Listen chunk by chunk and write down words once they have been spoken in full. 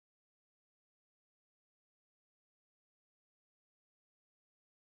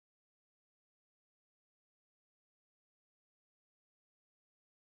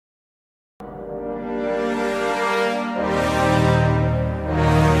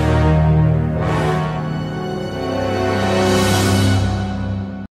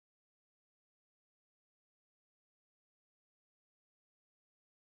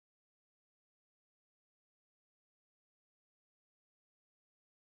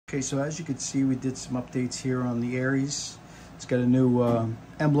Okay, so as you can see, we did some updates here on the Aries. It's got a new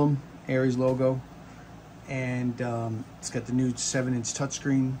emblem, Aries logo, and it's got the new 7-inch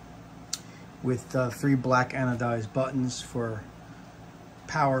touchscreen with 3 black anodized buttons for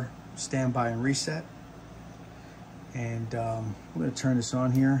power, standby, and reset. And I'm going to turn this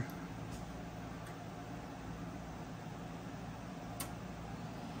on here.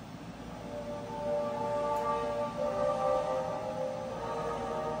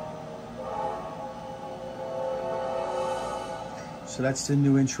 So that's the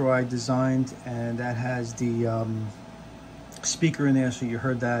new intro I designed, and that has the speaker in there, so you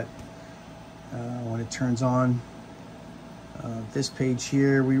heard that when it turns on. This page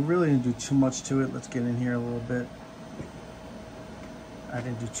here, we really didn't do too much to it. Let's get in here a little bit. I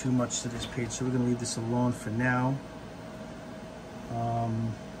didn't do too much to this page, so we're going to leave this alone for now.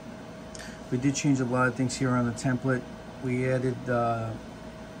 We did change a lot of things here on the template. We added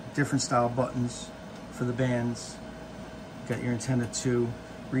different style buttons for the bands. Got your antenna 2,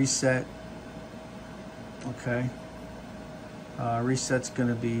 reset. Okay, reset's going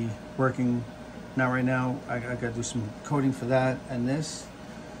to be working. Now right now I got to do some coding for that and this.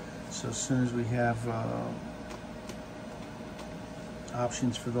 So as soon as we have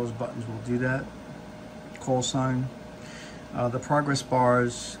options for those buttons, we'll do that. Call sign. The progress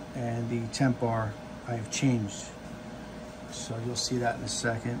bars and the temp bar I have changed, so you'll see that in a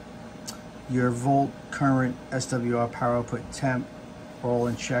second. Your volt, current, SWR, power output, temp are all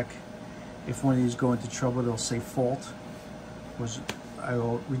in check. If one of these go into trouble, they'll say fault, which I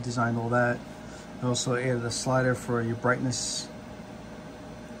redesigned all that. I also added a slider for your brightness.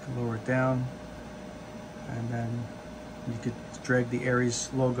 You can lower it down, and then you could drag the Aries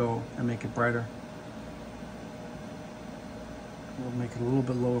logo and make it brighter. We'll make it a little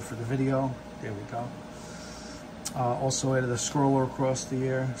bit lower for the video. There we go. Also added a scroller across the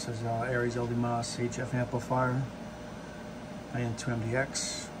air. It says Aries Ldmos HF amplifier.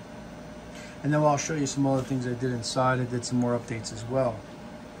 IN2MDX. And then I'll show you some other things I did inside. I did some more updates as well.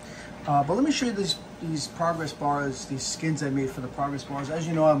 But let me show you these progress bars, these skins I made for the progress bars. As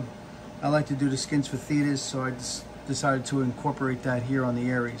you know, I like to do the skins for theaters, so I just decided to incorporate that here on the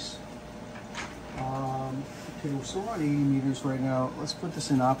Aries. Okay, so we're on 80 meters right now. Let's put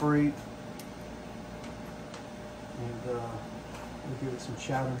this in operate. And we'll give it some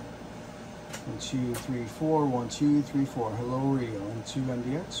chatter. 1, 2, 3, 4. 1, 2, 3, 4. Hello, radio.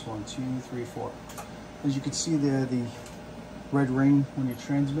 N2MDX. 1, 2, 3, 4. As you can see there, the red ring when you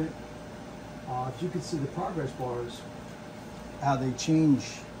transmit. If you can see the progress bars, how they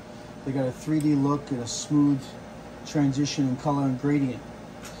change. They got a 3D look and a smooth transition in color and gradient.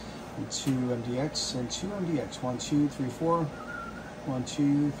 N2MDX and 2MDX. 1, 2, 3, 4. 1,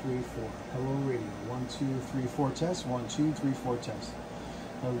 2, 3, 4. Hello, radio. 1, 2, 3, 4 test. 1, 2, 3, 4 test.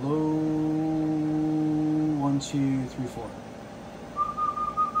 Hello. 1, 2, 3, 4.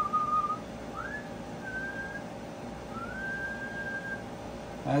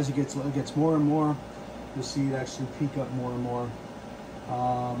 As it gets more and more, you'll see it actually peak up more and more.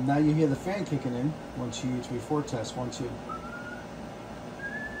 Now you hear the fan kicking in. 1, 2, 3, 4 test. 1, 2.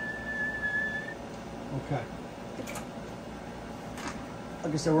 Okay.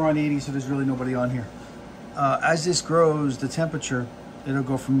 Like I said, we're on 80, so there's really nobody on here. As this grows, the temperature, it'll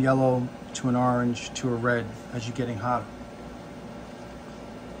go from yellow to an orange to a red as you're getting hotter.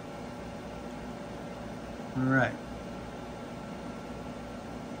 All right.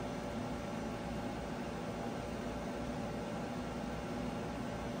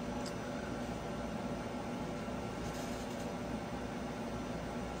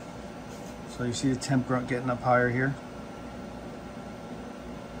 So you see the temp getting up higher here.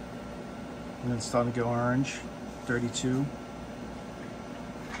 And it's starting to go orange, 32.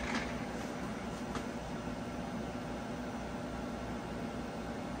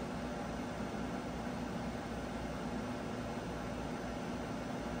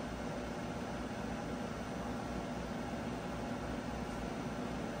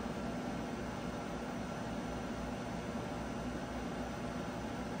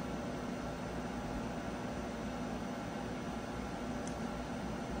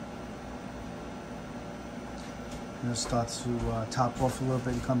 And it starts to top off a little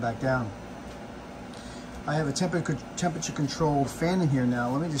bit and come back down. I have a temperature controlled fan in here now.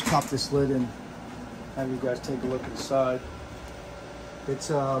 Let me just pop this lid and have you guys take a look inside.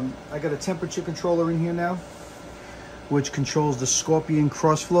 It's I got a temperature controller in here now, which controls the Scorpion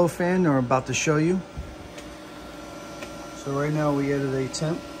crossflow fan I'm about to show you. So right now we added a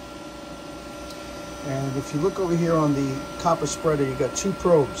temp. And if you look over here on the copper spreader, you got 2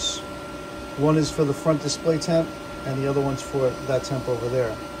 probes. One is for the front display temp, and the other one's for that temp over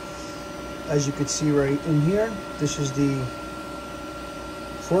there. as you can see right in here, this is the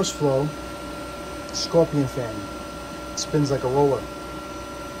force flow Scorpion fan. It spins like a roller.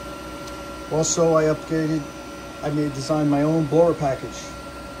 Also, I designed my own blower package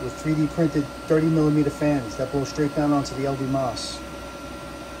with 3D printed 30mm fans that blow straight down onto the Ldmos.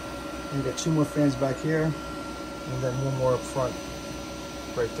 And you got 2 more fans back here, and then 1 more up front,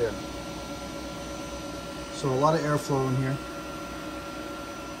 right there. So a lot of airflow in here.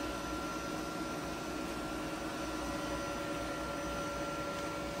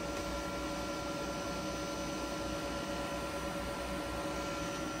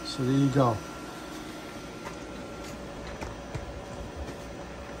 So there you go.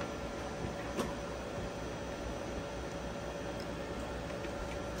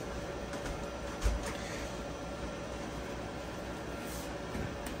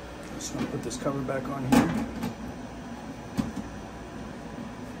 Just gonna put this cover back on here.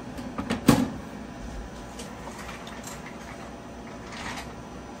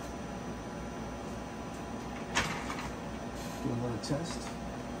 Do another test.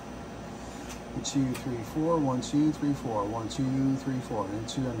 1, 2, 3, 4, 1, 2, 3, 4, 1, 2, 3, 4, and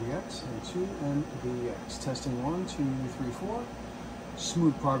 2 MDX, and 2 MDX. Testing 1, 2, 3, 4.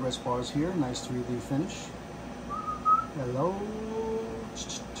 Smooth progress bars here, nice 3D finish. Hello.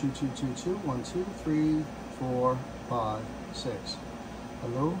 2, 2, 2, 2, 1, 2, 3, 4, 5, 6.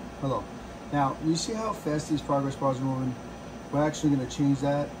 Hello, hello. Now, you see how fast these progress bars are moving? We're actually going to change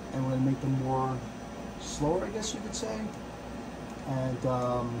that, and we're going to make them more slower, I guess you could say. And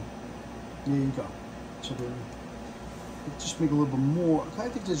there you go. So just make a little bit more. I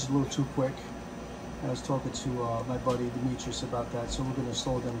think this is a little too quick. I was talking to my buddy Demetrius about that, so we're going to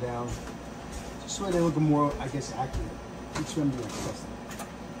slow them down, just so they look more, I guess, accurate. It's going to be testing.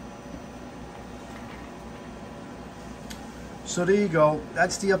 So there you go.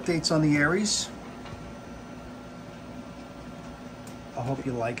 That's the updates on the Aries. I hope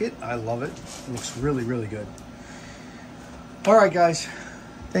you like it. I love it. It looks really, really good. All right, guys.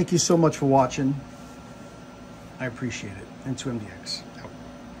 Thank you so much for watching. I appreciate it. And to MDX.